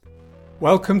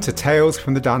Welcome to Tales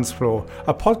from the Dance Floor,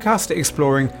 a podcast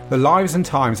exploring the lives and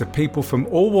times of people from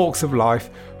all walks of life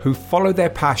who followed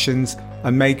their passions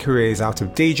and made careers out of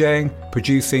DJing,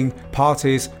 producing,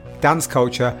 parties, dance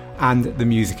culture and the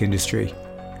music industry.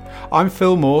 I'm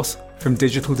Phil Morse from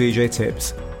Digital DJ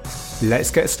Tips. Let's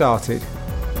get started.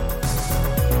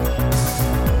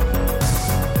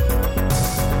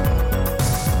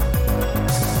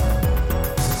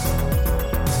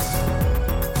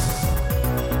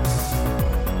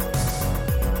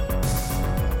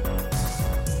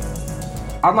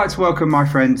 I'd like to welcome my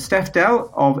friend Steph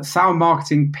Dell of Sound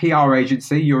Marketing PR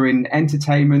Agency. You're in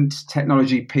entertainment,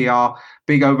 technology, PR,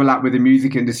 big overlap with the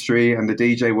music industry and the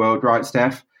DJ world, right,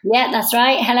 Steph? Yeah, that's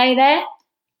right. Hello there.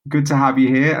 Good to have you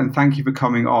here, and thank you for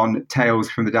coming on Tales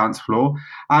from the Dance Floor.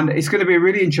 And it's going to be a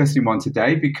really interesting one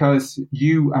today because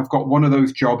you have got one of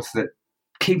those jobs that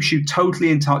keeps you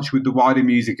totally in touch with the wider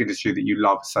music industry that you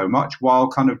love so much while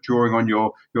kind of drawing on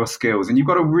your skills. And you've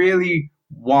got a really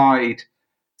wide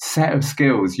set of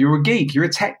skills. You're a geek. You're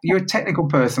a technical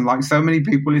person, like so many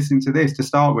people listening to this. To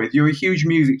start with, you're a huge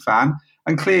music fan,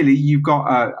 and clearly you've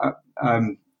got a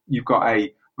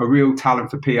real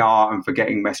talent for PR and for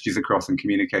getting messages across and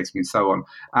communicating and so on.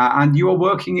 And you are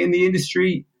working in the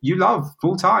industry you love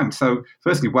full time. So,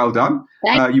 firstly, well done.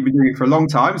 You've been doing it for a long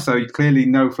time, so you clearly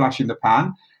no flash in the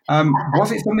pan.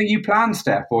 Was it something you planned,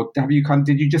 Steph, or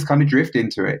did you just kind of drift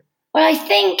into it? Well, I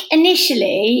think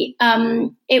initially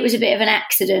it was a bit of an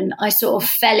accident. I sort of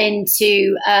fell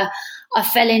into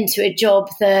a job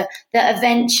that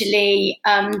eventually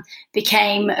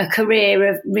became a career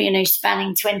of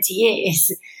spanning 20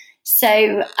 years.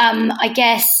 So I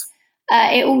guess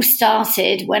it all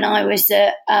started when I was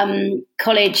at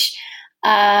college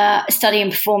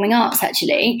studying performing arts,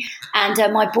 actually, and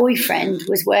my boyfriend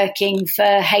was working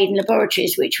for Hayden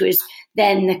Laboratories, which was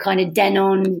then the kind of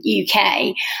Denon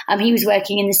UK. He was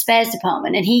working in the spares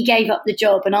department, and he gave up the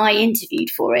job, and I interviewed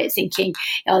for it thinking,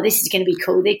 oh, this is going to be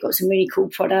cool. They've got some really cool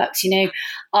products.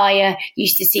 I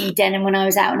used to see Denon when I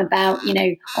was out and about,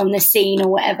 on the scene or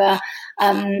whatever.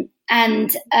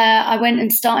 And I went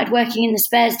and started working in the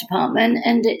spares department,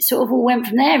 and it sort of all went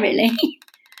from there, really.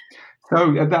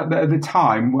 So at the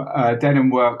time,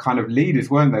 Denon were kind of leaders,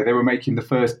 weren't they? They were making the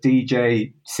first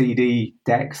DJ CD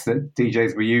decks that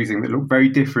DJs were using that looked very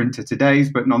different to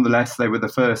today's, but nonetheless, they were the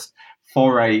first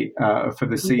foray for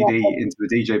the CD into the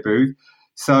DJ booth.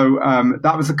 So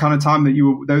that was the kind of time that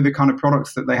they were the kind of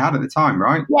products that they had at the time,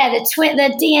 right? Yeah, the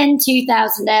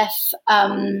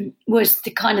DN2000F was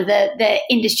the kind of the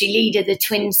industry leader, the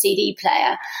twin CD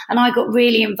player, and I got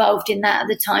really involved in that at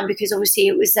the time because obviously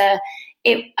it was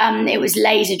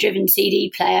laser driven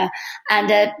CD player, and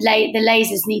the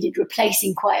lasers needed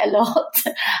replacing quite a lot.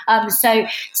 So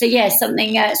yeah,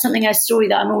 a story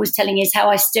that I'm always telling is how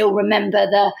I still remember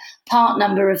the part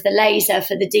number of the laser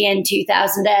for the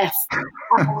DN2000F.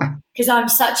 Because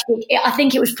I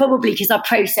think it was probably because I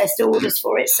processed orders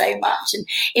for it so much, and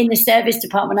in the service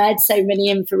department I had so many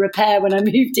in for repair when I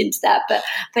moved into that.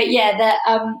 But yeah,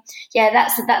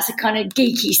 that's a kind of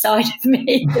geeky side of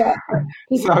me.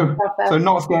 So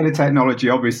not scared of technology,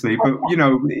 obviously, but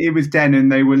it was Denon.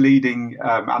 They were leading,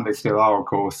 and they still are, of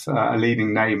course, a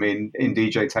leading name in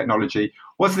DJ technology.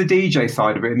 Was the DJ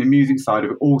side of it and the music side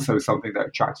of it also something that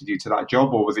attracted you to that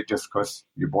job, or was it just because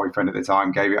your boyfriend at the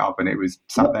time gave it up and it was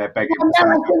sat there begging?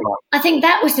 I think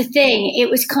that was the thing.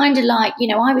 It was kind of like,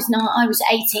 I was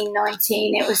 18,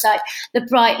 19. It was like the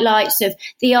bright lights of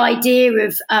the idea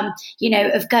of,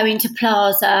 of going to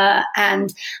Plaza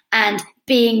and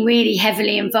being really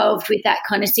heavily involved with that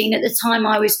kind of scene. At the time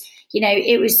I was,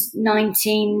 it was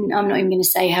 19. I'm not even going to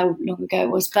say how long ago it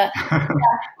was, but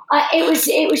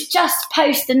it was just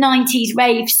post the 90s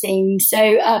rave scene,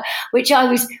 so which I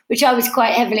was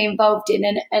quite heavily involved in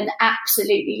and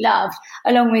absolutely loved,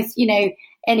 along with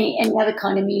any other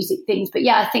kind of music things. But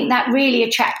yeah, I think that really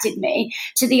attracted me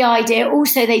to the idea.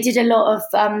 Also, they did a lot of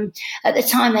at the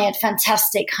time they had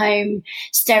fantastic home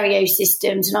stereo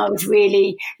systems, and I was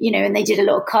really and they did a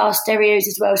lot of car stereos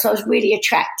as well. So I was really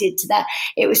attracted to that.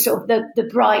 It was sort of the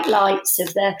bright lights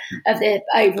of the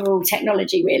overall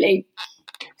technology, really.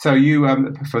 So you,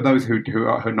 for those who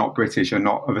are not British or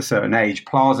not of a certain age,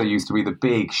 Plaza used to be the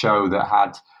big show that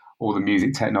had all the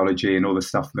music technology and all the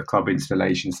stuff, the club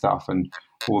installation stuff, and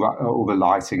all the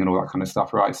lighting and all that kind of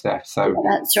stuff, right, Steph? So yeah,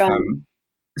 that's right.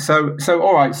 So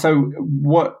all right. So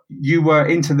what you were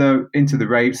into the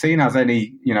rave scene, as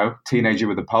any teenager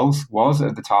with a pulse was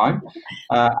at the time,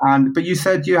 but you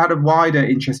said you had a wider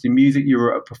interest in music. You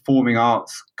were at a performing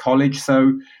arts college,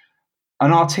 so.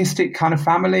 an artistic kind of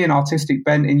family, an artistic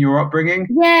bent in your upbringing?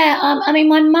 Yeah, I mean,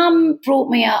 my mum brought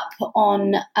me up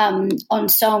on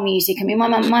soul music. I mean, my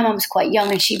mum was quite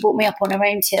young, and she brought me up on her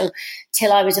own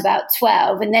till I was about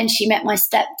 12, and then she met my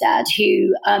stepdad,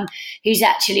 who's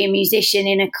actually a musician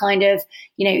in a kind of,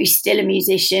 you know, he's still a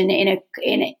musician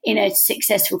in a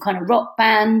successful kind of rock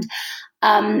band.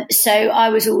 So I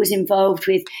was always involved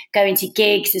with going to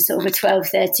gigs as sort of a 12,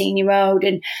 13-year-old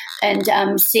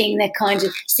and seeing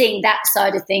that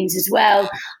side of things as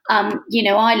well. You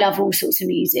know, I love all sorts of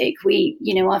music.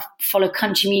 I follow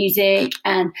country music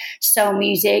and soul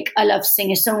music. I love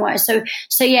singer-songwriters.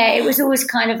 So yeah, it was always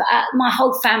kind of, my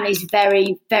whole family's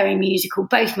very, very musical.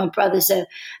 Both my brothers are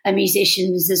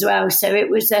musicians as well. So it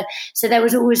was, so there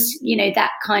was always, you know,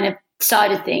 that kind of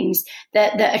side of things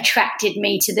that attracted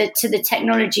me to the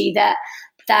technology that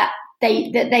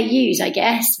they use, I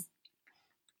guess.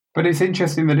 But it's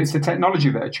interesting that it's the technology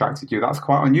that attracted you. That's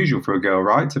quite unusual for a girl,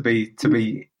 right? To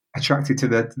be attracted to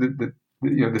the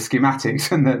you know, the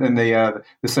schematics and the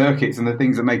circuits and the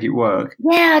things that make it work.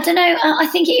 Yeah, I don't know. I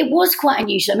think it was quite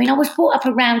unusual. I mean, I was brought up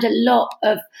around a lot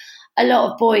of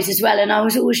boys as well, and I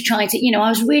was always trying to, you know, I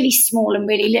was really small and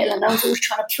really little, and I was always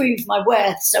trying to prove my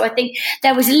worth. So I think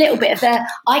there was a little bit of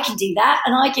I can do that,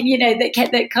 and I can, you know,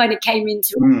 that kind of came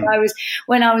into it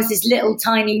when I was this little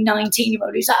tiny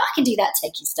 19-year-old who's like, I can do that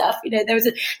techie stuff. You know, there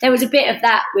was a bit of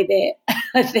that with it,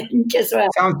 I think, as well.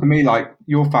 Sounds to me like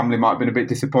your family might have been a bit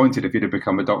disappointed if you'd have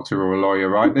become a doctor or a lawyer,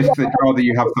 right? They'd rather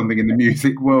you have something in the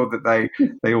music world that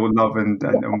they all love and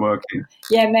work in.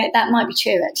 Yeah, that might be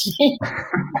true, actually.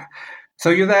 So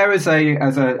you're there as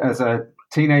a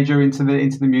teenager into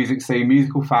the music scene,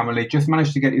 musical family. Just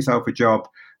managed to get yourself a job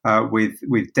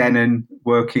with Denon,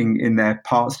 working in their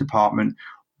parts department.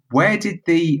 Where did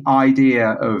the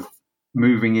idea of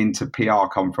moving into PR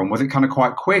come from? Was it kind of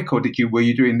quite quick, or were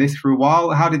you doing this for a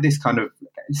while? How did this kind of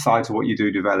side to what you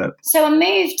do develop? So I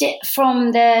moved it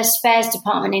from the spares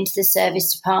department into the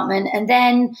service department, and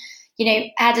then, you know,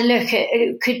 had a look at,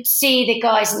 could see the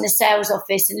guys in the sales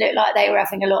office and looked like they were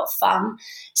having a lot of fun.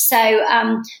 So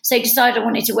decided I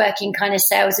wanted to work in kind of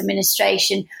sales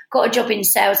administration, got a job in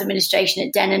sales administration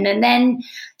at Denon, and then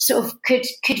sort of could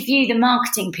view the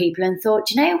marketing people and thought,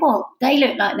 you know what, they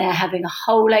look like they're having a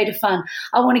whole load of fun.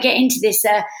 I want to get into this,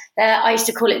 I used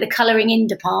to call it the colouring in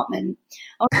department.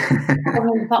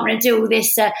 Department and do all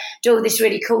this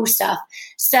really cool stuff.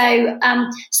 So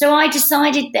I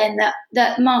decided then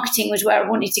that marketing was where I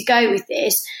wanted to go with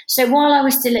this. So while I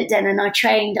was still at Denon, I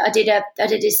did a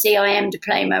CIM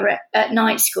diploma at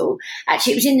night school.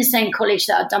 Actually, it was in the same college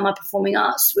that I'd done my performing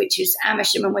arts, which was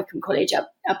Amersham and Wickham College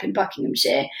up in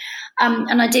Buckinghamshire.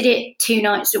 And I did it 2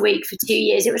 nights a week for 2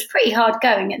 years. It was pretty hard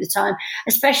going at the time,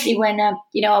 especially when I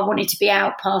wanted to be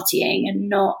out partying and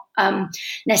not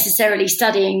necessarily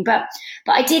studying. But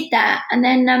I did that, and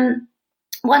then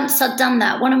once I'd done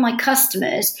that, one of my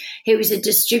customers, who was a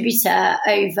distributor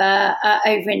over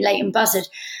in Leighton Buzzard,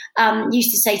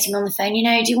 used to say to me on the phone, you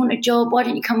know, do you want a job? Why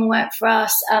don't you come and work for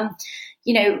us?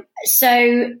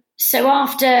 So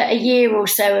after a year or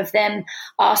so of them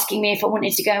asking me if I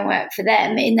wanted to go and work for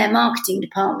them in their marketing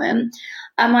department,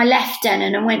 I left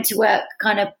Denon and went to work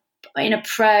kind of in a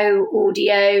pro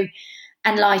audio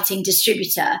and lighting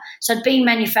distributor. So I'd been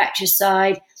manufacturer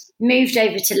side, moved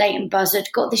over to Leighton Buzzard,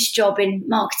 got this job in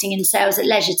marketing and sales at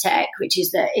Leisure Tech, which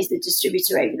is the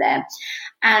distributor over there,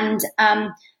 and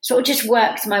sort of just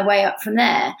worked my way up from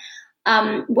there.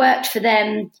 Worked for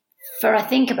them for I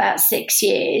think about 6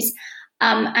 years.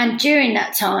 And during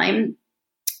that time,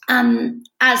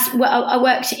 I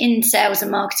worked in sales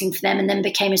and marketing for them, and then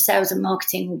became a sales and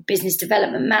marketing business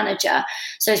development manager.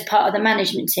 So as part of the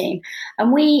management team,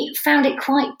 and we found it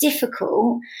quite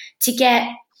difficult to get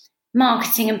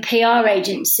marketing and PR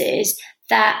agencies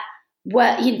that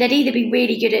they'd either be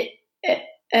really good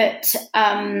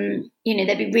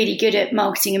they'd be really good at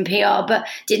marketing and PR, but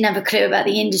didn't have a clue about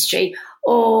the industry,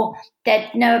 or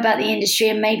they'd know about the industry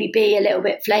and maybe be a little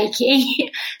bit flaky.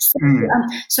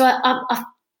 So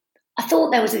I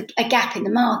thought there was a gap in the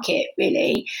market,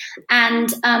 really, and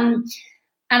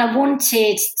I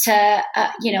wanted to,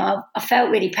 I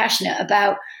felt really passionate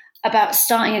about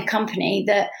starting a company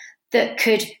that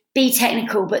could be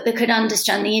technical, but that could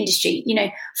understand the industry, you know,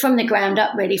 from the ground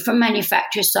up, really, from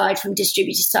manufacturer side, from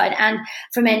distributor side, and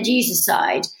from end user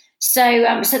side. So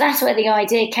that's where the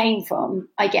idea came from,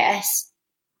 I guess.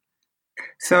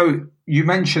 So you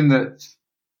mentioned that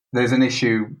there's an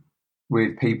issue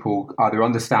with people either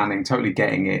understanding, totally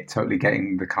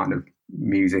getting the kind of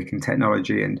music and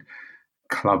technology and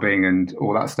clubbing and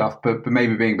all that stuff, but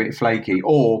maybe being a bit flaky,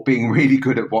 or being really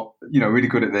good at really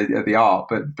good at the art,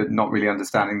 but not really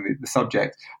understanding the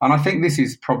subject. And I think this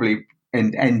is probably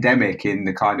endemic in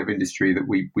the kind of industry that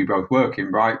we both work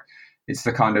in, right? It's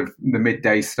the kind of the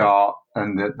midday start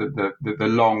and the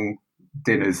long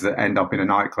dinners that end up in a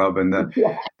nightclub, and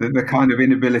the kind of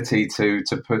inability to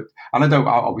put. And I don't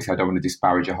want to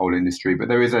disparage a whole industry, but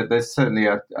there's certainly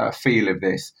a feel of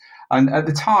this. And at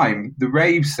the time, the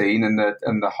rave scene and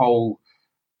the whole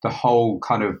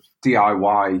kind of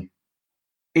DIY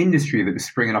industry that was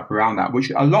springing up around that,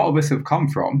 which a lot of us have come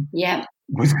from,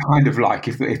 was kind of like,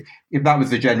 if that was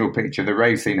the general picture, the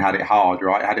rave scene had it hard,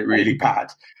 right? Had it really bad.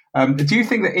 Do you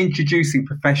think that introducing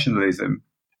professionalism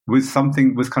was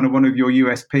kind of one of your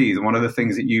USPs and one of the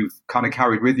things that you've kind of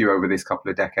carried with you over this couple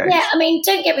of decades? Yeah, I mean,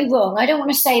 don't get me wrong. I don't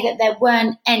want to say that there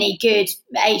weren't any good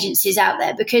agencies out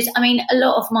there, because, I mean, a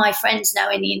lot of my friends now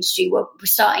in the industry were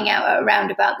starting out at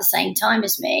around about the same time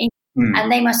as me.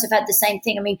 And they must have had the same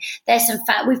thing. I mean,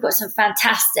 we've got some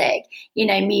fantastic,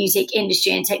 music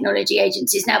industry and technology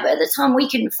agencies now, but at the time we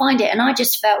couldn't find it. And I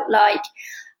just felt like,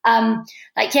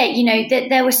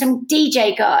 there were some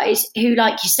DJ guys who,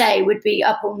 like you say, would be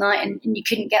up all night and you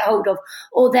couldn't get hold of,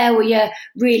 or there were your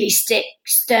really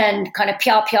stern kind of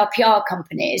PR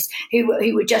companies who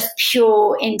were just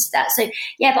pure into that. So,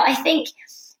 yeah, but I think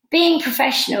being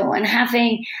professional and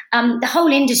having the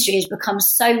whole industry has become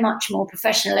so much more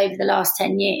professional over the last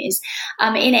 10 years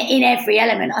in every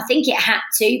element. I think it had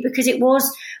to, because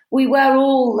we were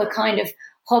all the kind of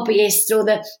hobbyists, or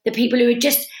the people who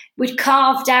we'd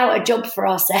carved out a job for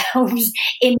ourselves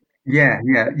in. Yeah,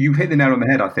 you hit the nail on the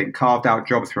head. I think carved out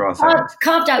jobs for ourselves.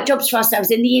 Carved out jobs for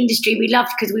ourselves in the industry we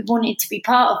loved because we wanted to be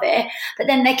part of it. But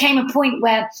then there came a point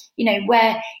where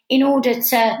in order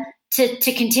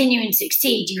to continue and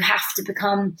succeed, you have to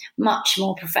become much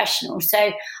more professional.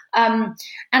 So, and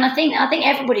I think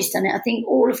everybody's done it. I think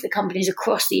all of the companies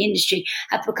across the industry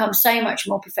have become so much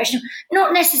more professional,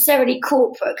 not necessarily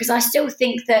corporate, because I still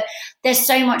think that there's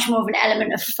so much more of an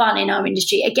element of fun in our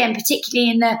industry. Again,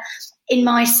 particularly in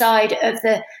my side of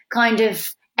the kind of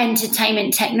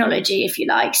entertainment technology, if you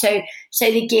like. So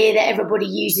the gear that everybody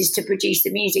uses to produce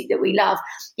the music that we love,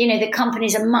 the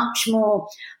companies are much more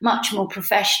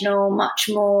professional, much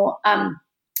more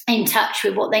in touch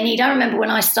with what they need. I remember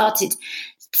when I started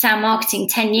sound marketing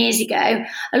 10 years ago,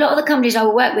 a lot of the companies I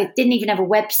worked with didn't even have a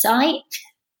website,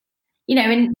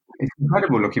 and it's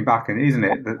incredible looking back, isn't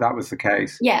it, that was the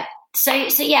case? Yeah. So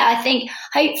yeah, I think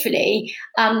hopefully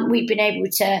we've been able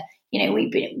to,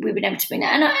 we've been able to bring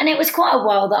that. And it was quite a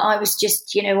while that I was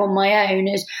just, on my own,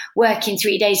 as working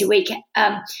 3 days a week.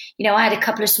 I had a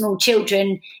couple of small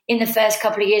children in the first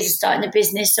couple of years of starting the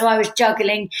business. So I was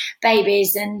juggling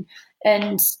babies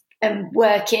and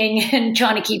working and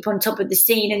trying to keep on top of the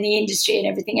scene and the industry and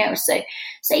everything else.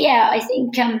 So yeah, I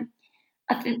think,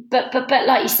 but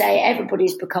like you say,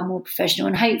 everybody's become more professional,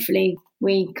 and hopefully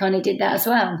we kind of did that as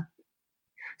well.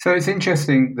 So it's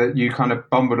interesting that you kind of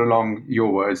bumbled along,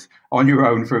 your words, on your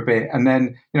own for a bit, and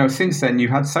then since then you've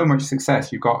had so much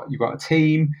success. You've got a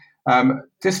team.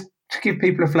 Just to give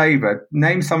people a flavour,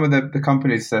 name some of the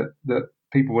companies that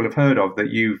people will have heard of that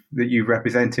you've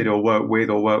represented or worked with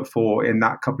or worked for in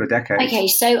that couple of decades. Okay,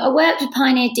 so I worked with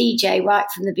Pioneer DJ right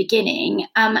from the beginning,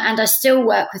 and I still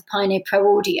work with Pioneer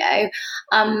Pro Audio.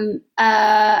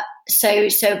 So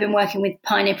I've been working with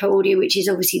Pioneer Pro Audio, which is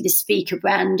obviously the speaker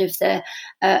brand of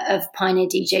of Pioneer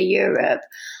DJ Europe.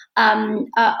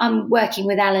 I'm working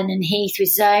with Alan and Heath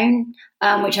with Zone,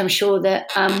 which I'm sure that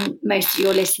most of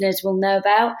your listeners will know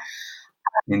about.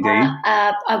 Indeed.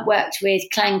 I've worked with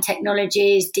Clang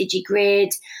Technologies,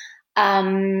 DigiGrid.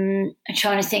 I'm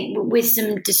trying to think, with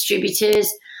some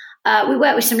distributors. We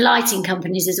work with some lighting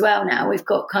companies as well now. We've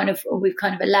kind of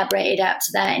elaborated out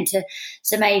to that into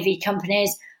some AV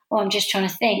companies. I'm just trying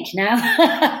to think now.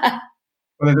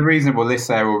 Well, there's a reasonable list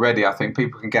there already. I think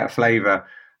people can get a flavour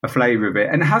of it.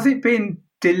 And has it been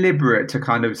deliberate to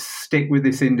kind of stick with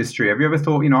this industry? Have you ever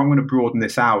thought, I'm going to broaden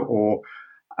this out, or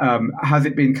has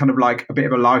it been kind of like a bit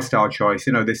of a lifestyle choice?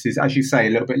 This is, as you say, a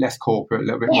little bit less corporate, a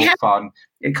little bit more fun.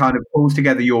 It kind of pulls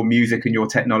together your music and your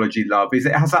technology love.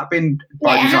 Has that been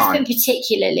by design? It has been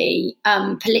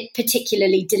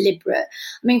particularly deliberate.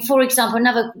 I mean, for example,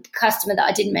 another customer that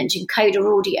I didn't mention, Coda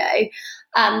Audio.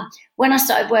 When I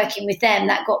started working with them,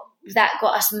 that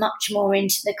got us much more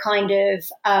into the kind of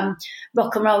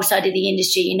rock and roll side of the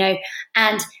industry,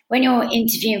 And when you're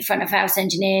interviewing front of house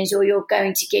engineers, or you're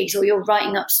going to gigs, or you're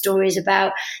writing up stories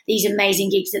about these amazing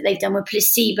gigs that they've done with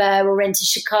Placebo or Enter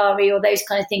Shikari or those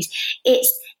kind of things,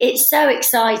 it's so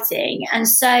exciting. And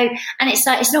it's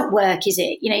like, it's not work, is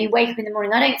it? You wake up in the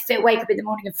morning. I don't wake up in the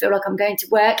morning and feel like I'm going to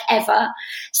work ever.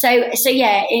 So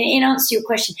yeah, in answer to your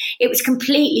question, it was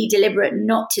completely deliberate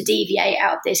not to deviate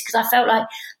out of this, because I felt like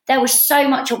there was so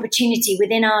much opportunity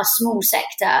within our small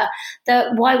sector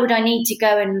that why would I need to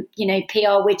go and,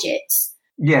 PR widgets?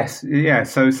 Yes. Yeah.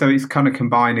 So it's kind of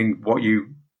combining what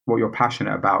you're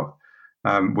passionate about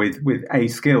with a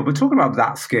skill. But talking about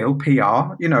that skill,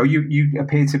 PR, you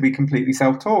appear to be completely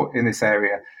self-taught in this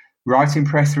area, writing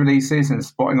press releases and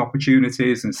spotting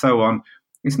opportunities and so on.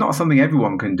 It's not something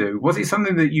everyone can do. Was it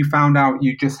something that you found out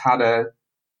you just had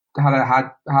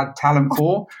talent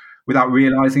for without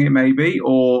realizing it, maybe?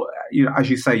 Or, as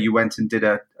you say, you went and did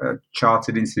a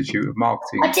Chartered Institute of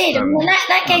Marketing. I did. And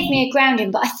that gave me a grounding.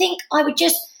 But I think I'm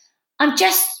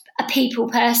just a people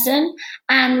person,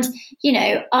 and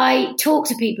I talk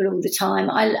to people all the time.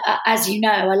 As you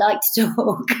know, I like to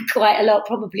talk quite a lot.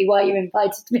 Probably why you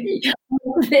invited me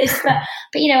on this, but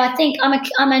I think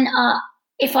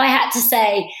if I had to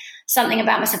say something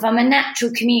about myself, I'm a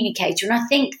natural communicator, and I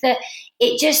think that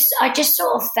I just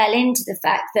sort of fell into the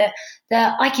fact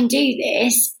that I can do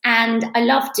this and I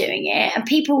love doing it. And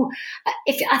people,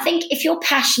 if you're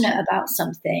passionate about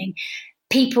something,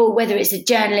 people, whether it's a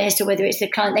journalist or whether it's a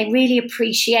client, they really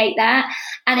appreciate that.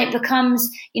 And it becomes,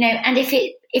 and if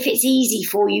it's easy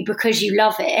for you because you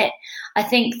love it, I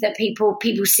think that people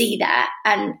see that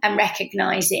and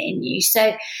recognize it in you.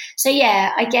 So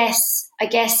yeah, I guess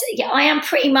yeah, I am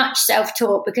pretty much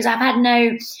self-taught, because I've had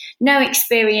no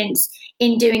experience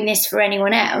in doing this for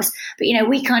anyone else. But,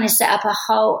 we kind of set up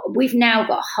we've now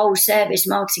got a whole service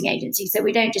marketing agency. So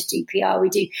we don't just do PR, we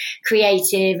do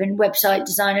creative and website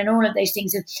design and all of those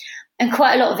things. And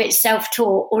quite a lot of it's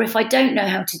self-taught, or if I don't know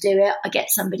how to do it, I get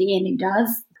somebody in who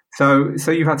does.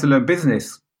 So you've had to learn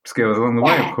business skills along the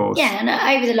way, of course. Yeah, and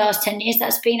over the last 10 years,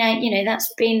 that's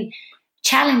been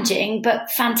challenging,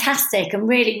 but fantastic and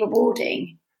really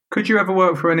rewarding. Could you ever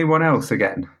work for anyone else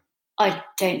again? I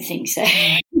don't think so.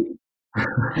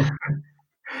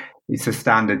 It's a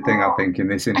standard thing, I think, in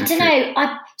this industry. I don't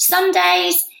know. Some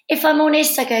days, if I'm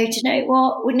honest, I go, do you know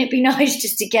what? Wouldn't it be nice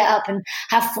just to get up and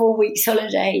have 4 weeks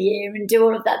holiday a year and do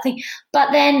all of that thing?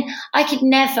 But then I could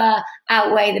never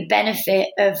outweigh the benefit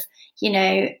of,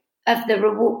 of the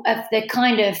reward, of the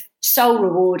kind of soul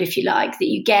reward, if you like, that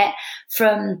you get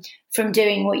from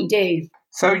doing what you do.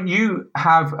 So you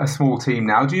have a small team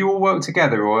now. Do you all work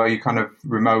together, or are you kind of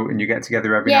remote and you get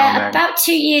together every now and then? Yeah, about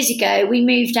 2 years ago, we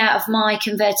moved out of my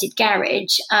converted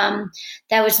garage.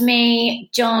 There was me,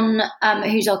 John,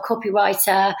 who's our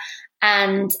copywriter,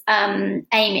 and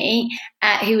Amy,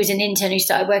 who was an intern who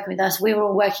started working with us. We were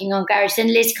all working on garage.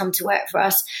 Then Liz come to work for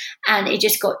us, and it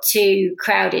just got too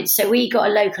crowded. So we got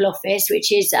a local office,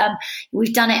 which is,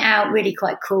 we've done it out really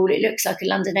quite cool. It looks like a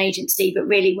London agency, but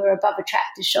really we're above a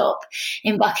tractor shop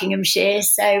in Buckinghamshire.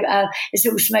 So it's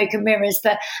all smoke and mirrors.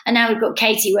 And now we've got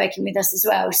Katie working with us as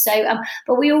well. So,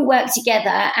 but we all work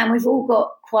together, and we've all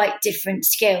got quite different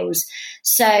skills.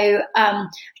 So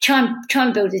try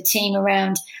and build a team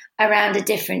around a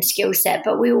different skill set,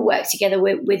 but we all work together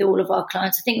with all of our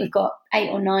clients. I think we've got 8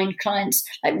 or 9 clients,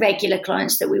 like regular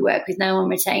clients that we work with now on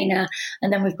retainer,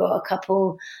 and then we've got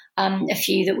a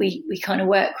few that we kind of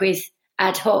work with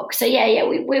ad hoc. So yeah,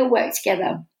 we all work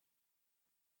together.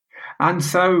 And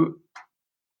so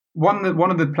one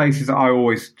of the places that I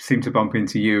always seem to bump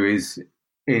into you is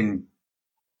in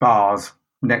bars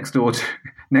next door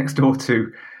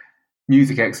to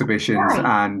music exhibitions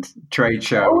and trade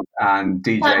shows and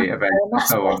DJ events and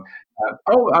so on.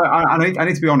 I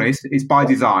need to be honest, it's by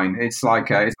design. It's like,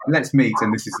 let's meet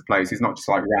and this is the place. It's not just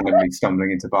like randomly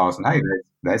stumbling into bars and hey,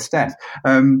 there's Steph.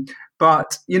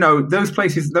 But those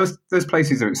places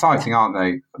are exciting, aren't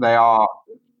they? They are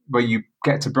where you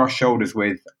get to brush shoulders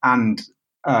with and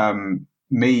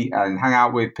meet and hang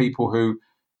out with people who,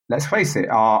 let's face it,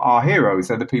 are heroes.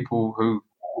 They're the people who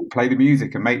play the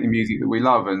music and make the music that we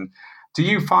love. And do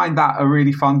you find that a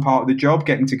really fun part of the job,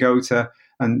 getting to go to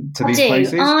these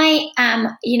places? I am,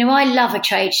 I love a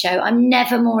trade show. I'm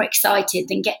never more excited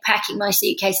than packing my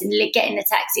suitcase and getting the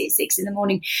taxi at 6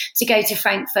 a.m. to go to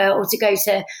Frankfurt or to go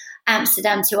to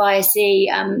Amsterdam to ISE.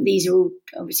 These are all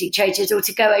obviously trade shows, or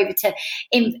to go over to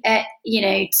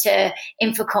to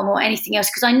Infocom or anything else,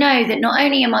 because I know that not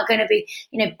only am I going to be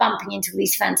bumping into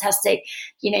these fantastic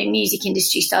music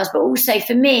industry stars, but also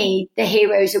for me the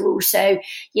heroes are also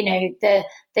the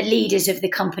leaders of the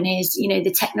companies,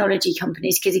 the technology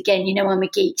companies, because again I'm a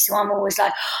geek, so I'm always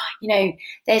like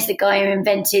there's the guy who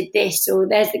invented this, or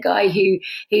there's the guy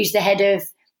who's the head of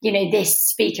this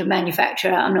speaker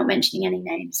manufacturer. I'm not mentioning any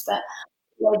names, but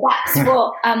So that's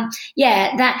what,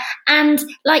 that, and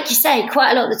like you say,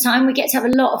 quite a lot of the time we get to have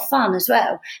a lot of fun as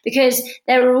well, because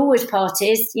there are always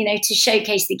parties, to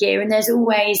showcase the gear, and there's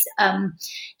always,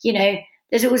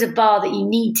 there's always a bar that you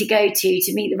need to go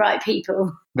to meet the right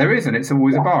people. There is, and it's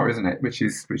always a bar, isn't it? Which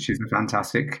is a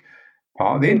fantastic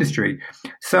part of the industry.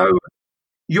 So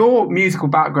your musical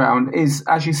background is,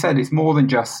 as you said, it's more than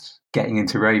just getting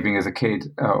into raving as a kid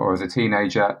or as a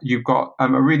teenager. You've got a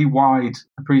really wide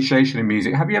appreciation in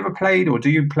music. Have you ever played, or do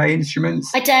you play instruments?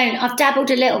 I don't. I've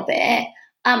dabbled a little bit.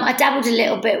 I dabbled a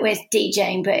little bit with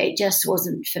DJing, but it just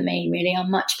wasn't for me, really.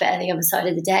 I'm much better the other side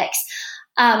of the decks.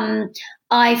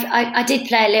 I did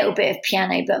play a little bit of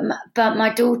piano, but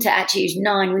my daughter, actually, who's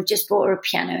 9, we've just bought her a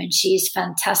piano, and she is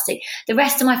fantastic. The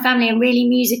rest of my family are really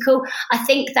musical. I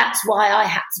think that's why I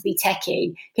had to be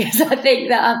techie, because I think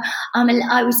that I'm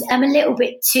a little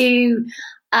bit too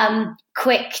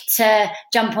quick to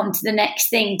jump onto the next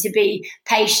thing, to be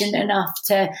patient enough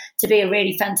to be a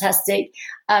really fantastic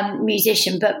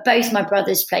musician. But both my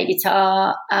brothers play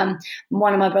guitar.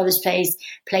 One of my brothers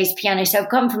plays piano. So I've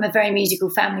come from a very musical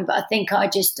family, but I think I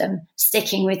just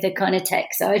sticking with the kind of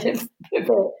tech side of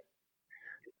it.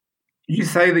 You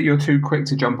say that you're too quick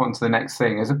to jump onto the next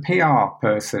thing. As a PR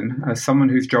person, as someone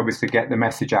whose job is to get the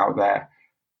message out there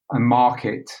and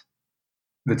market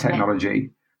the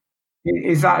technology,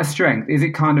 is that a strength? Is it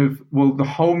kind of, the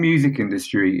whole music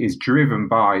industry is driven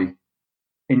by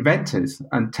inventors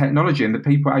and technology, and the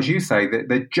people, as you say, that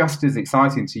they're just as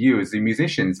exciting to you as the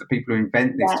musicians, the people who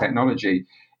invent this technology.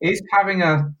 Is having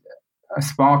a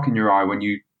spark in your eye when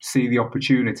you see the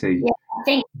opportunity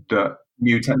that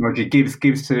new technology gives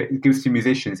to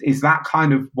musicians, is that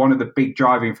kind of one of the big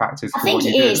driving factors for I think what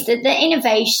you it do? is the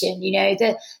innovation,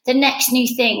 the next new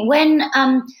thing.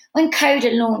 When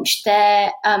Coda launched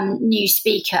their new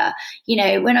speaker,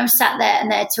 when I'm sat there and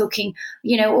they're talking,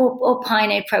 or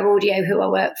Pioneer Pro Audio, who I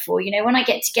work for, when I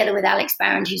get together with Alex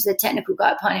Barron, who's the technical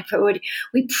guy at Pioneer Pro Audio,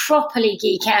 we properly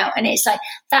geek out, and it's like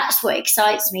that's what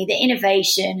excites me, the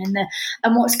innovation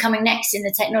and what's coming next in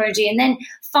the technology, and then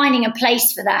finding a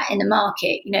place for that in the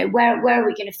market. Where are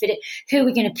we going to fit it? Who are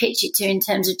we going to pitch it to in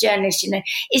terms of journalists?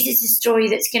 Is this a story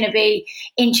that's going to be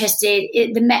interested?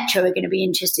 The Metro are going to be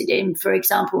interested in, for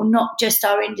example, not just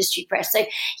our industry press. So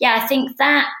I think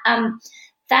that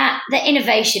that the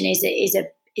innovation is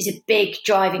a big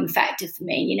driving factor for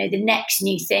me. The next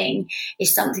new thing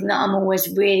is something that I'm always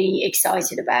really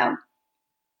excited about.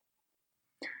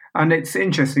 And it's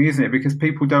interesting, isn't it? Because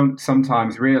people don't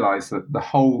sometimes realise that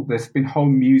there's been whole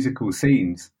musical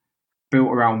scenes built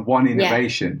around one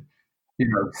innovation.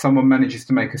 Someone manages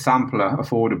to make a sampler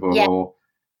affordable or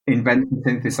invent a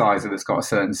synthesizer that's got a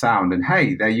certain sound, and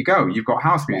hey, there you go. You've got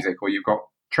house music, or you've got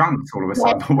trance all of a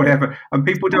sudden, or whatever. And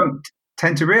people don't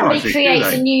tend to realise this. Somebody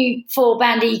creates a new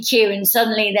 4-band EQ, and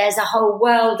suddenly there's a whole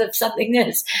world of something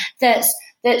that's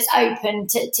open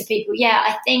to people.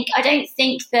 I don't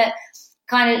think that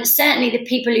kind of, certainly the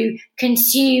people who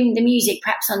consume the music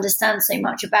perhaps understand so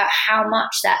much about how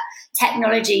much that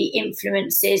technology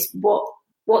influences what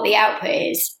the output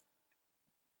is.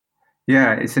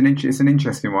 Yeah, it's an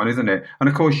interesting one, isn't it? And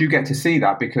of course, you get to see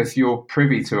that because you're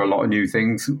privy to a lot of new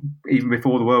things even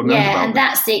before the world knows about them. Yeah, and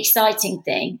that's the exciting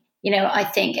thing. I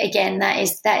think again that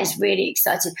is really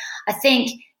exciting. I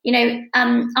think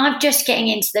I'm just getting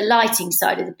into the lighting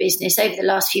side of the business over the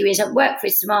last few years. I've worked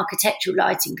with some architectural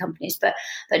lighting companies, but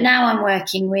now I'm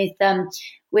working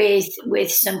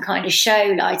with some kind of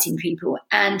show lighting people,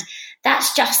 and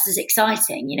that's just as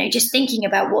exciting. Just thinking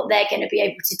about what they're going to be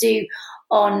able to do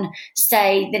on,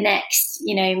 say, the next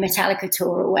Metallica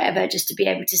tour or whatever, just to be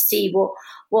able to see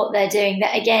what they're doing.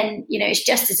 That again, it's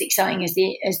just as exciting as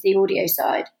the audio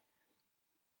side.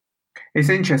 It's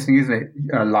interesting, isn't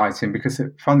it, lighting? Because,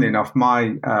 funnily enough,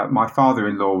 my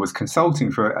father-in-law was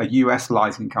consulting for a US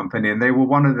lighting company, and they were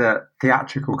one of the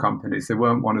theatrical companies. They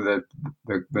weren't one of the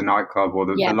nightclub or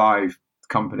the live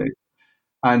company.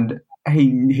 And he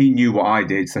knew what I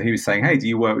did, so he was saying, "Hey, do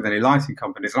you work with any lighting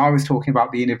companies?" And I was talking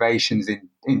about the innovations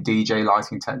in DJ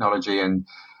lighting technology and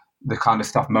the kind of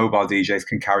stuff mobile DJs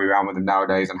can carry around with them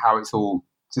nowadays, and how it's all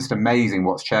just amazing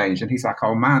what's changed. And he's like,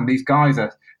 "Oh man, these guys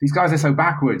are so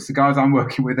backwards. The guys I'm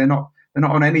working with, they're not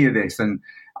on any of this." And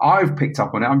I've picked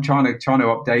up on it. I'm trying to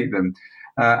update them,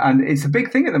 and it's a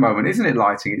big thing at the moment, isn't it?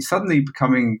 Lighting. It's suddenly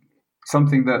becoming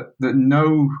something that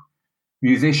no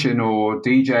musician or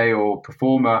DJ or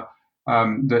performer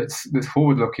that's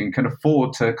forward looking can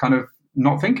afford to kind of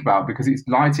not think about, because it's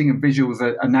lighting and visuals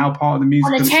are now part of the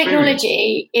music. And the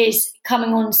technology is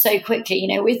coming on so quickly,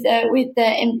 with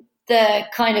the the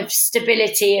kind of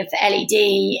stability of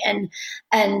LED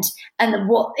and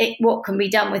what can be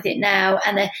done with it now,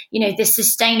 and the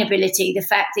sustainability, the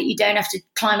fact that you don't have to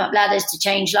climb up ladders to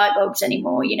change light bulbs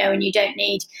anymore, and you don't,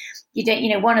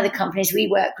 one of the companies we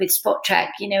work with,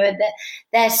 SpotTrack,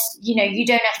 there's, you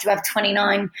don't have to have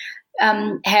 29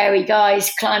 hairy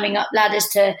guys climbing up ladders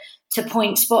to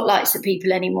point spotlights at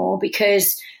people anymore,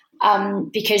 because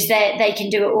they can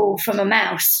do it all from a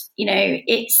mouse.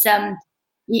 It's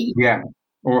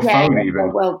or a phone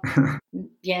even. Well,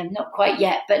 yeah, not quite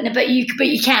yet, but you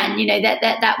can.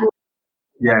 That will.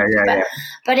 Yeah.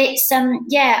 But it's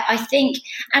I think,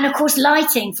 and of course,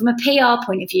 lighting from a PR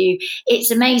point of view,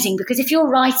 it's amazing, because if you're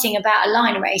writing about a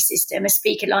line array system, a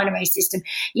speaker line array system,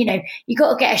 you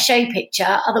got to get a show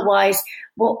picture. Otherwise,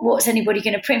 what's anybody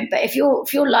going to print? But if you're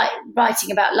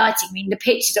writing about lighting, the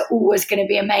pictures are always going to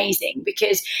be amazing,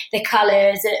 because the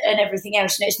colours and everything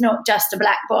else. It's not just a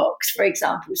black box, for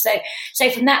example. So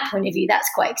from that point of view, that's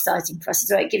quite exciting for us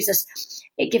as well.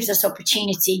 It gives us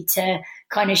opportunity to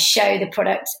kind of show the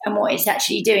product and what it's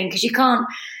actually doing, because you can't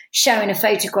show in a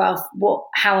photograph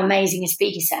how amazing a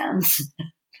speaker sounds.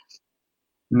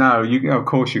 No, of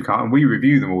course you can't. And we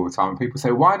review them all the time. People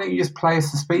say, "Why don't you just play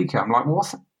us the speaker?" I'm like, well,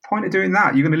 what's the point of doing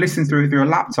that? You're going to listen through it through a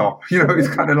laptop.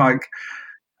 It's kind of like.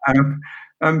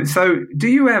 So, do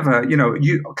you ever?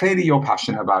 Clearly you're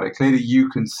passionate about it. Clearly you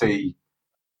can see,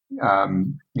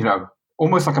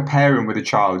 almost like a parent with a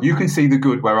child. You can see the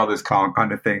good where others can't,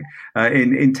 kind of thing,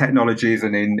 in technologies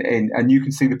and and you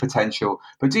can see the potential.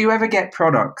 But do you ever get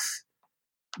products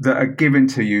that are given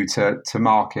to you to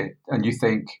market, and you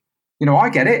think, I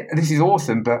get it, this is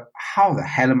awesome, but how the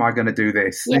hell am I going to do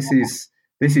this? Yeah.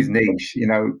 This is niche.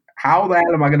 How the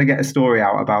hell am I going to get a story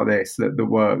out about this that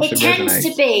works? It tends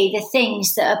to be the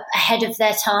things that are ahead of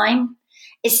their time.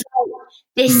 It's like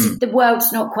this: the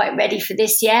world's not quite ready for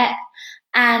this yet.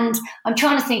 And I'm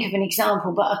trying to think of an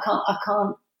example, but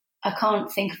I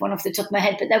can't think of one off the top of my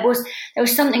head. But there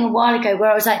was something a while ago where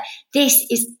I was like, this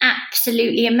is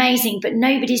absolutely amazing, but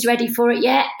nobody's ready for it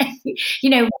yet.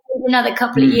 Another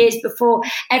couple of years before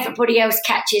everybody else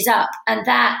catches up. And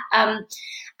that,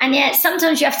 and yet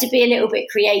sometimes you have to be a little bit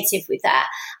creative with that.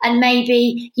 And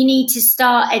maybe you need to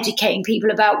start educating people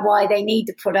about why they need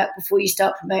the product before you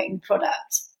start promoting the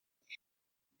product.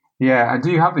 Yeah, and do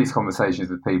you have these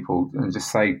conversations with people and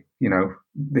just say,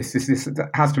 this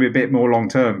has to be a bit more long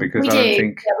term, because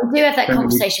we do have that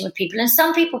conversation with people, and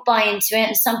some people buy into it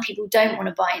and some people don't want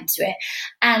to buy into it.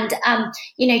 And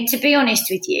to be honest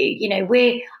with you,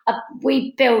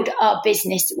 we build our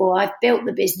business, or I've built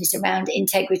the business around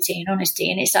integrity and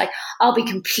honesty, and it's like I'll be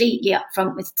completely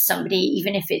upfront with somebody,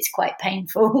 even if it's quite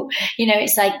painful.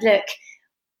 It's like, look,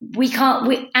 we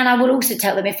can't, and I will also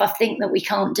tell them if I think that we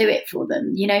can't do it for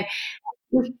them.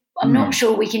 I'm not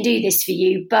sure we can do this for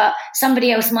you, but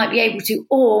somebody else might be able to,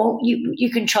 or you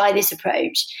can try this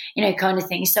approach, kind of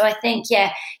thing. So I think,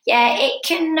 it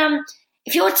can.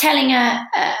 If you're telling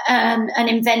an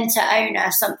inventor owner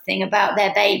something about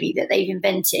their baby that they've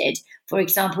invented, for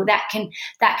example, that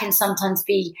can sometimes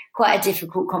be quite a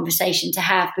difficult conversation to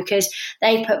have, because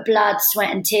they put blood,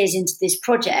 sweat, and tears into this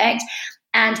project,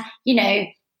 and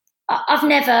I've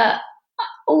never,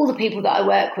 all the people that I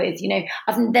work with,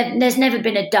 there's never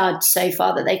been a dud so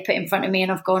far that they've put in front of me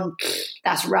and I've gone,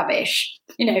 that's rubbish.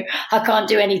 I can't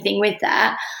do anything with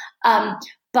that.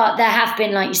 But there have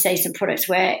been, like you say, some products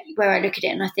where I look at it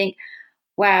and I think,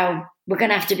 wow, we're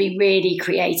going to have to be really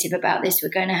creative about this. We're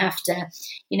going to have to,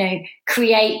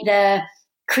 create the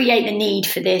need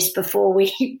for this before we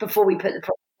put the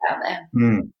product out there.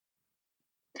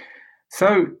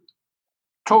 So,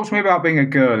 talk to me about being a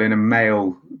girl in a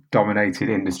male-dominated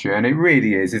industry, and it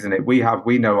really is, isn't it? We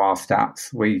know our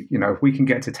stats. If we can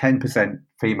get to 10%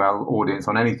 female audience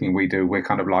on anything we do, we're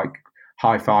kind of like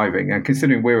high-fiving. And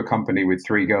considering we're a company with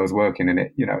 3 girls working in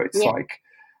it, it's like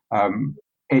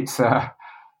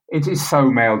it is so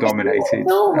male-dominated.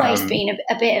 It's always been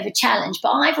a bit of a challenge, but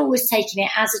I've always taken it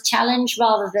as a challenge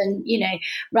rather than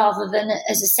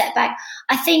as a setback.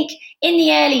 I think in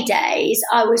the early days,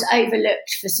 I was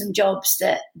overlooked for some jobs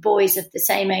that boys of the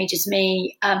same age as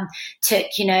me took,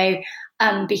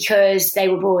 because they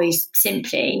were boys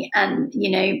simply. And,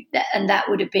 and that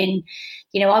would have been,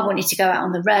 I wanted to go out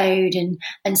on the road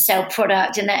and sell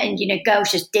product and that, and,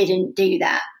 girls just didn't do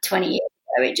that 20 years ago.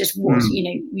 It just was,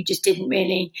 we just didn't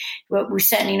really, we're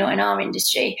certainly not in our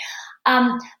industry.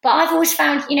 But I've always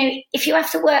found, if you have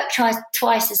to work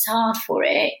twice as hard for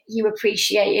it, you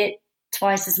appreciate it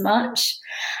twice as much.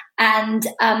 And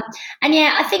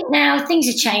I think now things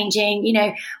are changing.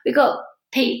 We've got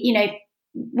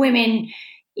women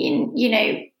in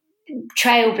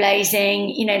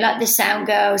trailblazing, like the sound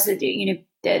girls,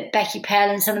 the Becky Pell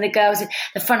and some of the girls,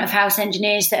 the front of house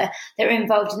engineers that are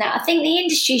involved in that. I think the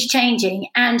industry is changing,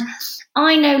 and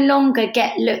I no longer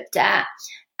get looked at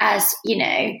as,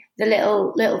 the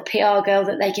little PR girl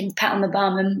that they can pat on the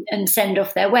bum and send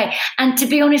off their way. And to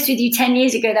be honest with you, 10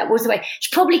 years ago, that was the way. It's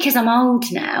probably because I'm old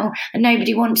now and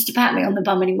nobody wants to pat me on the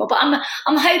bum anymore. But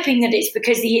I'm hoping that it's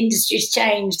because the industry's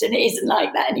changed and it isn't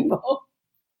like that anymore.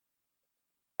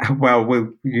 Well,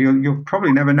 you'll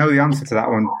probably never know the answer to that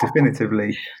one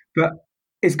definitively. But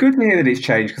it's good to hear that it's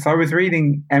changed, because I was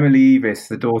reading Emily Eavis,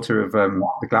 the daughter of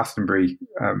the Glastonbury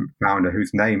founder,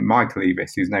 Michael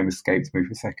Eavis, whose name escaped me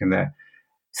for a second there,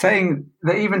 saying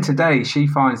that even today she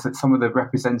finds that some of the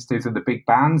representatives of the big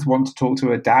bands want to talk to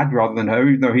her dad rather than her,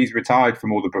 even though he's retired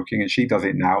from all the booking and she does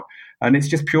it now. And it's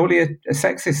just purely a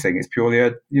sexist thing. It's purely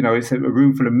it's a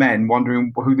room full of men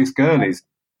wondering who this girl is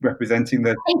representing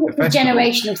the festival. It's a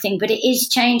generational thing, but it is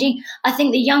changing. I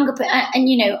think the younger,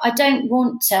 and I don't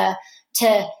want to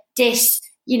diss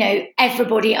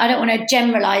everybody. I don't want to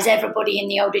generalize everybody in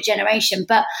the older generation,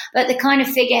 but the kind of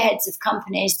figureheads of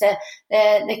companies, the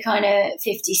kind of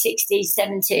 50s, 60s,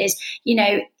 70s,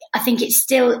 I think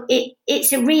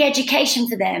it's a re-education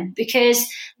for them, because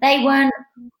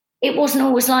it wasn't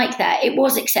always like that. It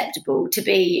was acceptable to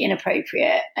be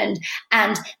inappropriate, and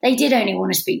they did only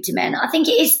want to speak to men. I think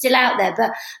it is still out there,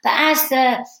 but as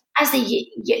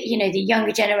the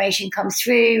younger generation comes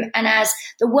through, and as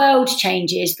the world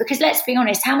changes, because let's be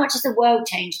honest, how much has the world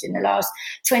changed in the last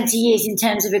 20 years in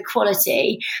terms of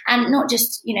equality, and not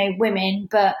just women,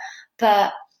 but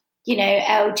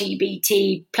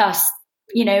LGBT plus,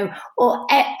 or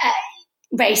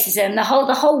racism. The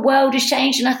whole world has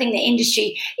changed, and I think the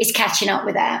industry is catching up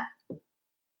with that.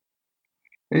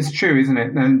 It's true, isn't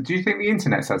it? And do you think the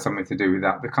internet's had something to do with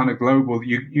that? The kind of global,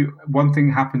 one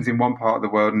thing happens in one part of the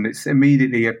world and it's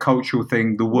immediately a cultural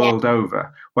thing the world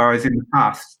over. Whereas in the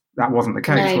past, that wasn't the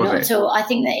case, was it? No, not at all. I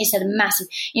think that it's had a massive,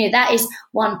 that is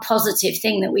one positive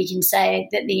thing that we can say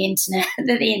that the internet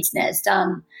has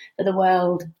done for the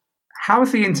world. How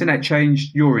has the internet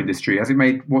changed your industry? Has it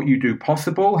made what you do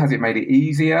possible? Has it made it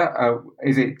easier?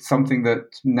 Is it something that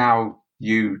now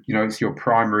it's your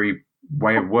primary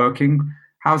way of working?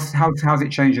 How's it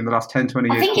changed in the last 10, 20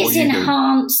 years? I think it's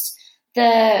enhanced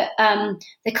the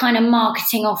kind of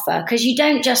marketing offer, because you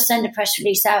don't just send a press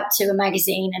release out to a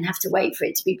magazine and have to wait for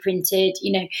it to be printed.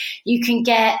 You can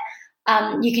get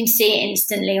you can see it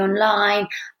instantly online.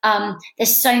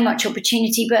 There's so much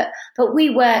opportunity, but we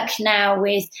work now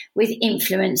with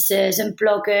influencers and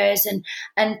bloggers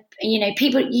and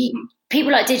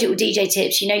people like Digital DJ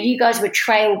Tips. You guys were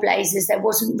trailblazers. There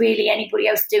wasn't really anybody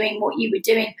else doing what you were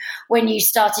doing when you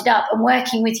started up, and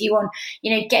working with you on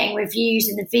getting reviews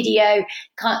and the video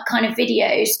kind of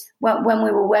videos when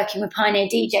we were working with Pioneer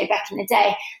DJ back in the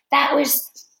day.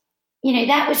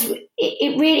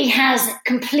 It really has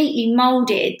completely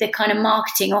molded the kind of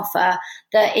marketing offer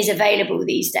that is available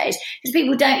these days, because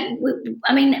people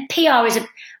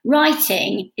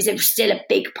writing is still a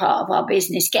big part of our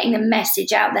business, getting the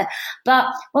message out there. But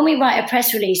when we write a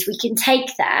press release, we can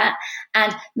take that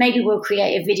and maybe we'll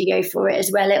create a video for it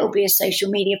as well. It'll be a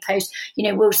social media post.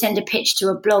 We'll send a pitch to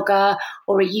a blogger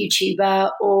or a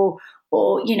YouTuber or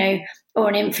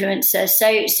an influencer. So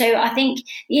I think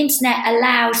the internet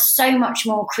allows so much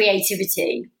more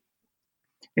creativity.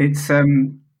 It's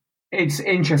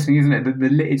interesting, isn't it?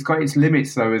 It's got its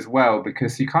limits though as well,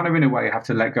 because you kind of in a way have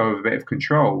to let go of a bit of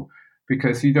control,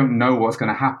 because you don't know what's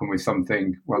going to happen with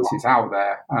something once it's out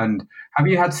there. And have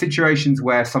you had situations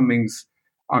where something's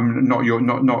not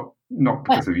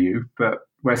because of you, but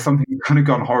where something's kind of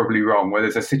gone horribly wrong, where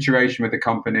there's a situation with a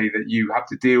company that you have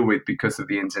to deal with because of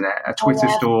the internet, a Twitter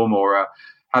storm, or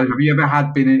have you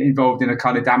ever been involved in a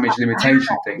kind of damage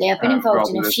limitation thing? Yeah, I've been involved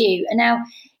in a few. And now,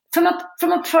 from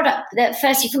a product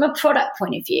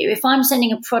point of view, if I'm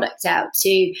sending a product out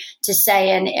to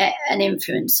say an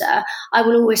influencer, I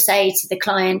will always say to the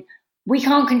client, we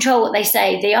can't control what they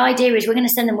say. The idea is we're going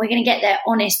to send them, we're going to get their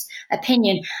honest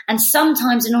opinion. And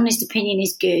sometimes an honest opinion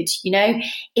is good.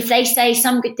 If they say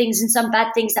some good things and some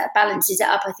bad things, that balances it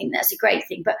up. I think that's a great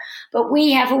thing. But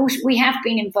we have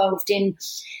been involved in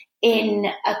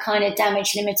a kind of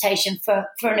damage limitation for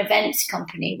an events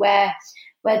company where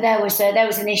there was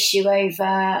an issue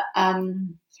over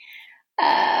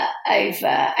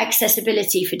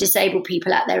accessibility for disabled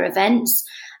people at their events.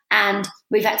 And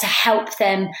we've had to help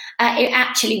them. It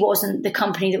actually wasn't the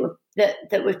company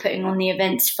that we're putting on the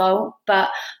event's fault, but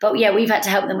yeah, we've had to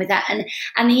help them with that.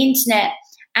 And the internet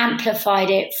amplified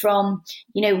it from,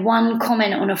 one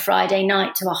comment on a Friday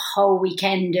night to a whole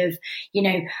weekend of,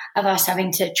 of us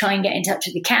having to try and get in touch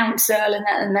with the council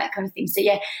and that kind of thing. So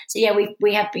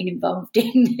we have been involved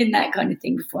in that kind of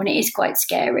thing before, and it is quite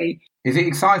scary. Is it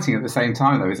exciting at the same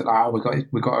time though? Is it like,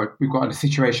 we've got a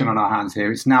situation on our hands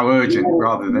here? It's now urgent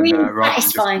rather than really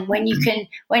satisfying when you can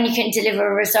deliver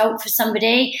a result for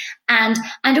somebody, and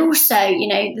also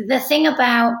the thing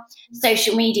about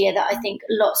social media that I think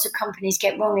lots of companies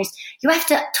get wrong is you have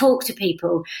to talk to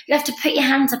people. You have to put your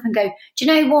hands up and go, do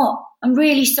you know what? I'm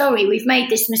really sorry we've made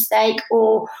this mistake,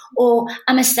 or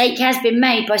a mistake has been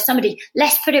made by somebody.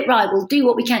 Let's put it right. We'll do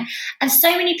what we can. And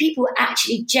so many people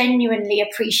actually genuinely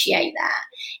appreciate that.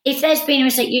 If there's been a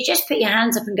mistake, you just put your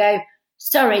hands up and go,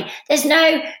 sorry. There's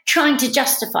no trying to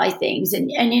justify things.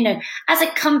 And as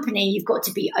a company, you've got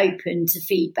to be open to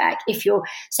feedback. If you're,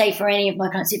 say, for any of my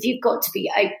clients, if you've got to be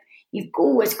open, you've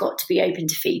always got to be open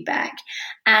to feedback.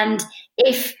 And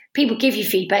if people give you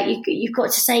feedback, you've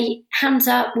got to say, hands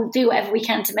up, we'll do whatever we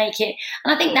can to make it.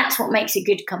 And I think that's what makes a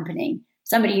good company,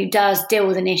 somebody who does deal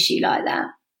with an issue like that.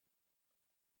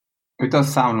 It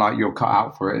does sound like you're cut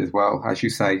out for it as well, as you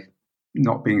say,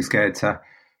 not being scared to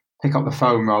pick up the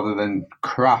phone rather than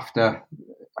craft a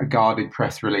guarded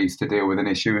press release to deal with an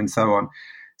issue and so on.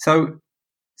 So,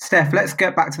 Steph, let's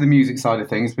get back to the music side of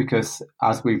things, because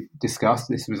as we've discussed,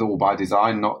 this was all by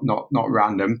design, not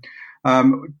random.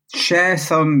 Share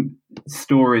some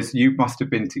stories. You must have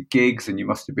been to gigs and you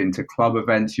must have been to club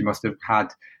events. You must have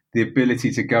had the ability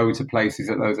to go to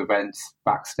places at those events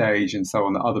backstage and so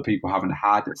on that other people haven't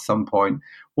had at some point.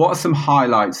 What are some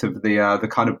highlights of the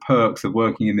kind of perks of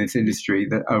working in this industry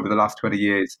that over the last 20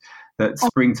 years that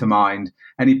spring to mind?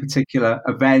 Any particular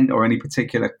event or any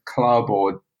particular club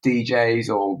or DJs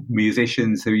or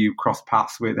musicians who you cross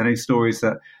paths with? Any stories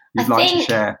that you'd like to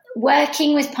share?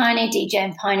 Working with Pioneer DJ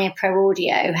and Pioneer Pro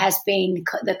Audio has been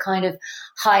the kind of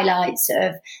highlights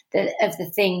of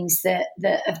the things that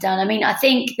have done. I mean, I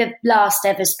think the last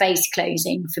ever space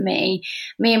closing for me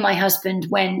and my husband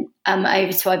went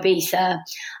over to Ibiza.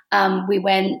 We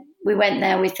went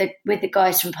there with the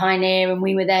guys from Pioneer, and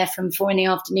we were there from 4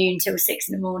 PM till 6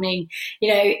 AM.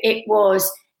 It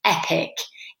was epic.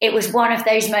 It was one of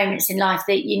those moments in life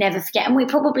that you never forget. And we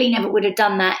probably never would have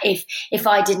done that if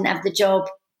I didn't have the job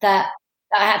that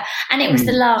I have. And it was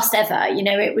the last ever,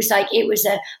 it was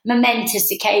a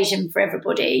momentous occasion for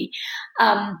everybody.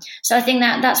 So I think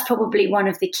that's probably one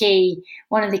of the key.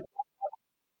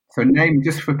 So name,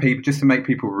 just for people, just to make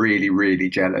people really, really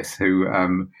jealous who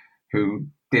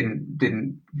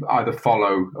didn't either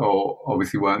follow or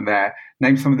obviously weren't there.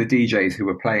 Name some of the DJs who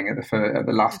were playing at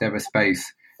the last ever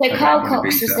space. So Carl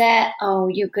Cox was there. Oh,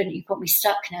 you've got me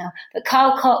stuck now. But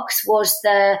Carl Cox was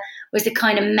the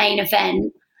kind of main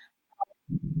event.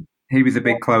 He was a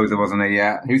big closer, wasn't he?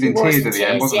 Yeah, he was in tears at the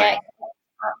end, wasn't he?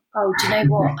 Oh, do you know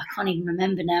what? I can't even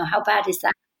remember now. How bad is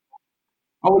that?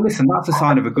 Oh, listen, that's a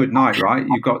sign of a good night, right?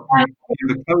 You've got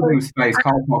the closing space,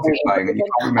 Carl Cox is playing, and you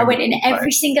can't remember. I went in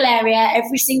every single area,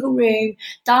 every single room,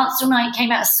 danced all night,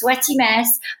 came out a sweaty mess,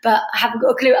 but I haven't got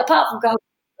a clue apart from gold.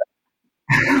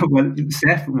 Well,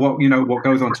 Steph, what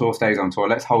goes on tour stays on tour.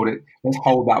 Let's hold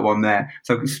that one there.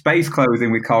 So space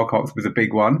closing with Carl Cox was a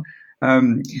big one.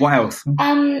 What else?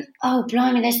 Oh,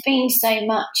 blimey, there's been so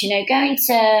much.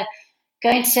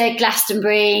 Going to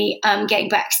Glastonbury, getting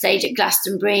backstage at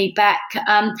Glastonbury.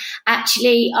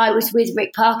 Actually, I was with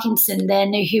Rick Parkinson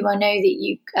then, who I know that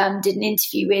you did an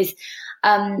interview with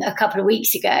a couple of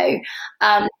weeks ago.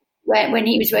 When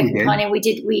he was working with Pioneer,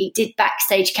 we did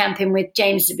backstage camping with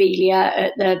James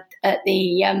Zabiela at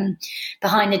the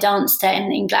behind the dance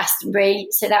tent in Glastonbury.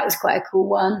 So that was quite a cool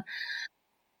one.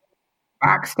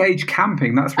 Backstage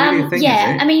camping, that's really a thing,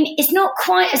 yeah, is it? I mean, it's not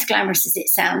quite as glamorous as it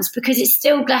sounds because it's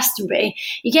still Glastonbury.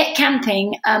 You get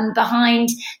camping behind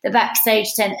the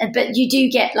backstage tent, but you do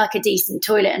get like a decent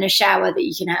toilet and a shower that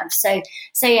you can have. So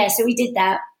we did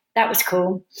that. That was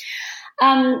cool.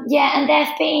 And there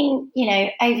have been,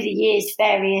 over the years,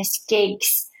 various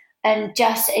gigs, and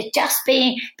just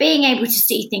being able to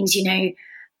see things,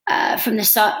 from the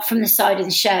side of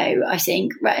the show, I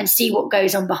think, right, and see what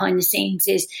goes on behind the scenes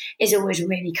is always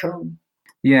really cool.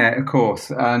 Yeah, of course.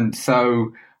 And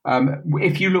so,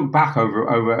 if you look back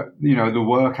over the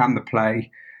work and the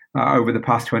play over the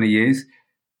past 20 years,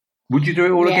 would you do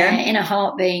it all again? Yeah, in a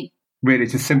heartbeat. Really,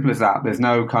 it's as simple as that. There's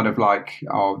no kind of like,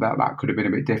 oh, that could have been a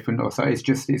bit different or so. It's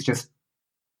just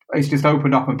it's just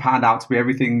opened up and panned out to be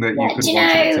everything that you could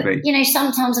want it to be? You know,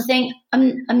 sometimes I think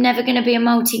I'm never going to be a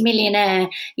multi-millionaire,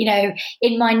 you know,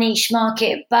 in my niche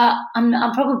market, but I'm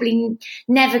probably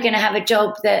never going to have a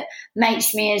job that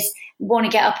makes me want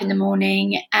to get up in the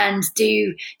morning and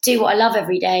do what I love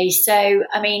every day. So,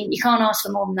 I mean, you can't ask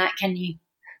for more than that, can you?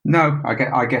 No,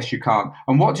 I guess you can't.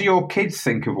 And what do your kids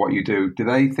think of what you do? Do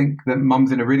they think that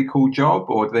mum's in a really cool job,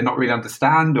 or do they not really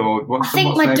understand? Or I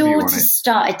think my daughter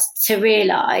started to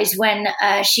realise when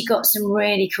she got some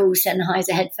really cool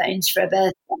Sennheiser headphones for her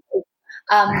birthday.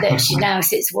 That she now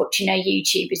sits watching her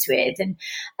YouTubers with,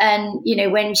 and you know,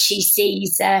 when she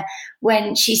sees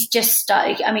when she's just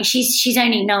started. I mean, she's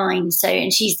only 9, so,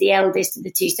 and she's the eldest of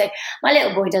the two. So my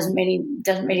little boy doesn't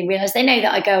really realise. They know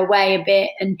that I go away a bit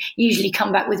and usually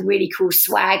come back with really cool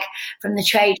swag from the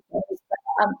trade fairs.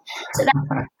 So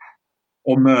that,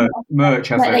 or merch,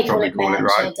 as they probably call it,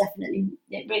 right? Yeah, definitely,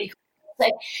 really cool.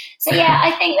 So yeah,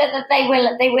 I think that they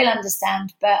will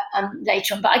understand, but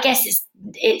later on. But I guess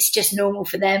it's just normal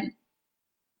for them.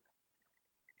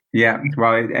 Yeah,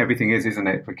 well, everything is, isn't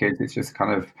it, for kids? It's just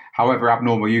kind of however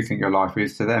abnormal you think your life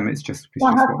is to them. It's just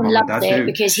my husband loves it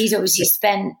because he's obviously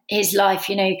spent his life,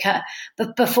 you know,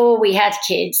 but before we had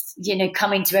kids, you know,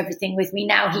 coming to everything with me.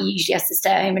 Now he usually has to stay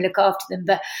at home and look after them,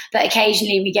 but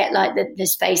occasionally we get like the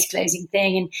space closing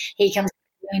thing, and he comes.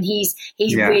 And he's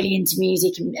really into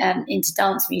music and into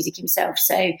dance music himself.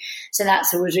 So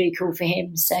that's always really cool for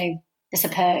him. So it's a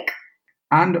perk.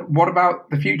 And what about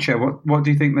the future? What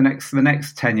do you think the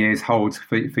next 10 years holds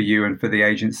for you and for the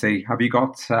agency? Have you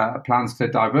got plans to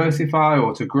diversify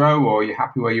or to grow, or are you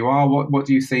happy where you are? What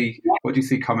do you see? What do you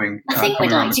see coming? I think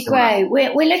we'd like to grow.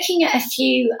 We're looking at a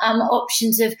few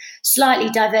options of slightly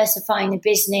diversifying the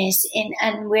business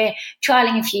and we're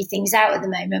trialing a few things out at the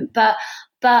moment. But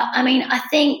I mean, I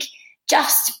think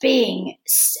just being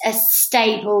a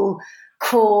stable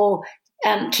core,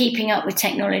 keeping up with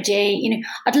technology, you know,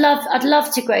 I'd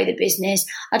love to grow the business.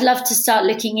 I'd love to start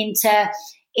looking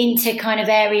into kind of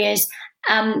areas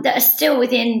that are still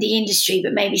within the industry,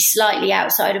 but maybe slightly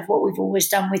outside of what we've always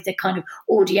done with the kind of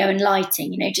audio and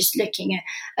lighting. You know, just looking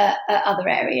at other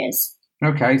areas.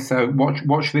 Okay, so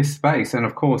watch this space, and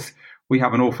of course, we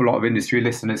have an awful lot of industry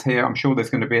listeners here. I'm sure there's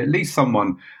going to be at least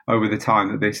someone over the time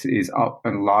that this is up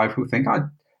and live who think I'd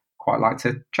quite like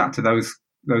to chat to those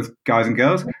guys and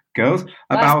girls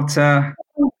about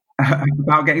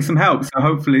getting some help. So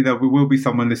hopefully there will be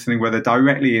someone listening, whether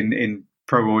directly in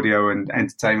pro audio and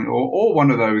entertainment or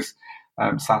one of those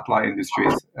satellite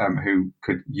industries who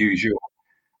could use your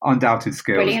undoubted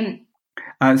skills. Brilliant.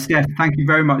 Steph, thank you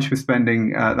very much for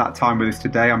spending that time with us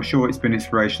today. I'm sure it's been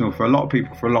inspirational for a lot of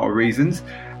people for a lot of reasons.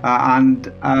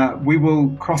 And we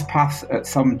will cross paths at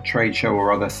some trade show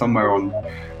or other, somewhere on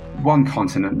one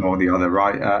continent or the other,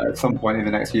 right? At some point in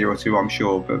the next year or two, I'm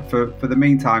sure. But for the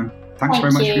meantime, thanks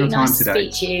very much for your time today. Nice to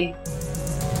speak to you.